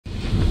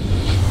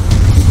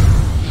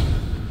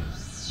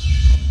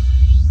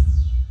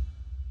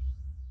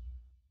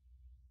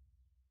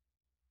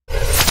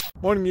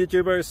Morning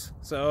YouTubers.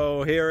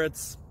 So here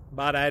it's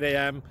about 8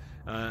 a.m.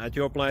 At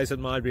your place it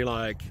might be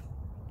like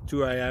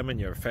 2 a.m. and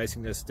you're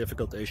facing this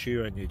difficult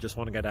issue and you just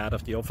want to get out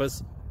of the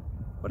office.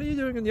 What are you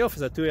doing in the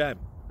office at 2 a.m.?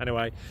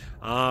 Anyway,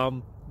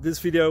 this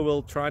video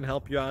will try and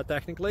help you out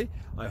technically.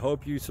 I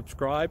hope you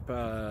subscribe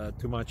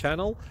to my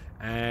channel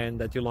and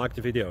that you like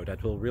the video.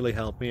 That will really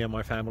help me and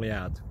my family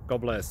out.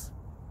 God bless.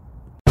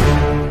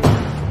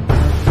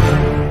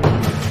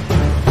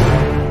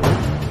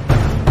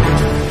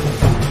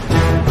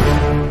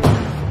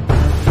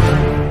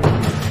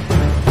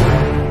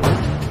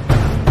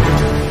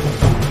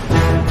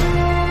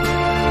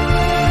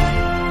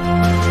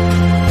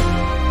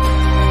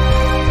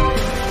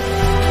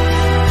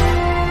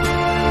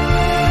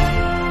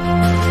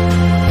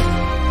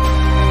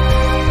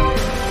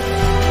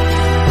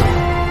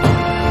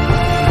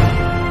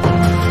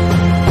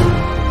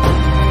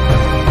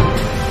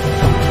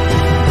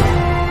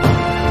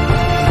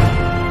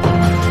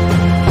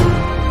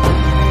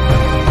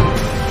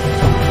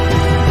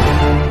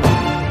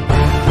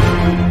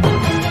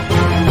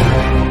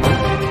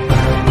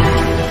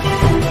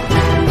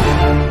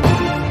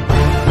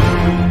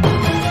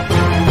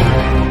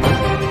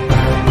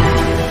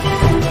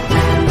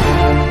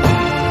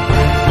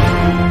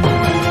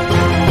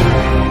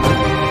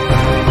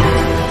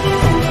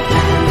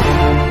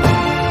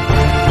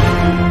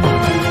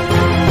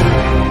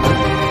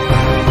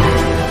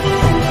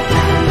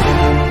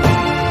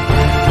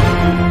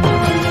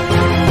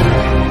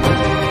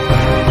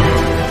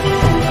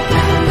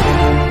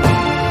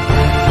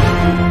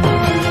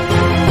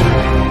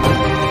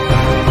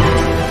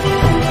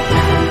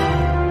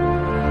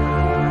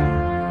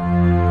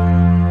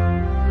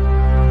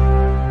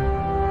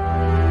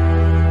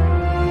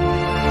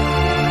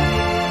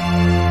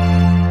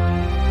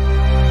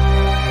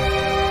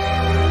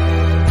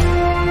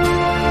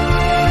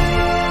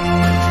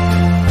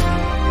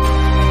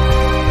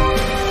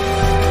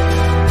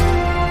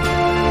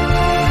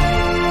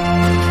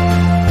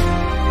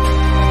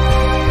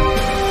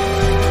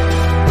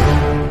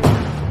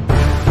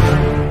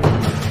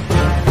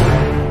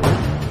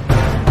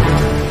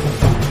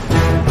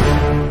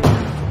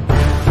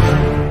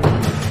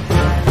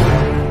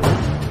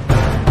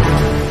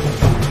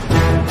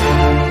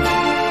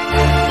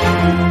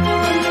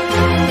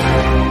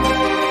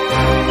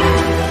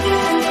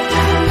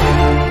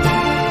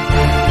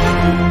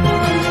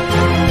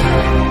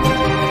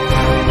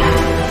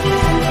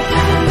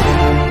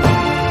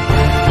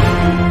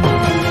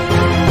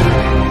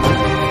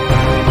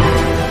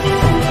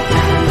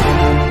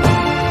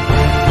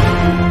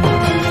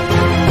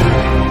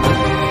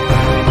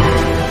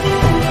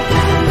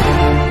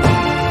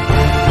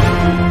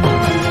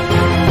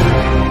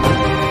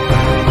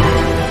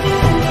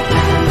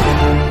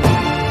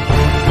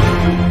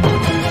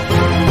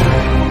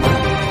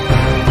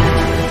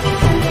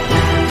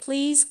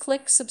 Please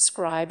click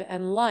subscribe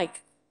and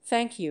like.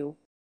 Thank you.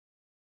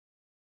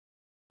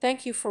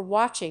 Thank you for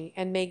watching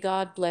and may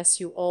God bless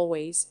you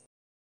always.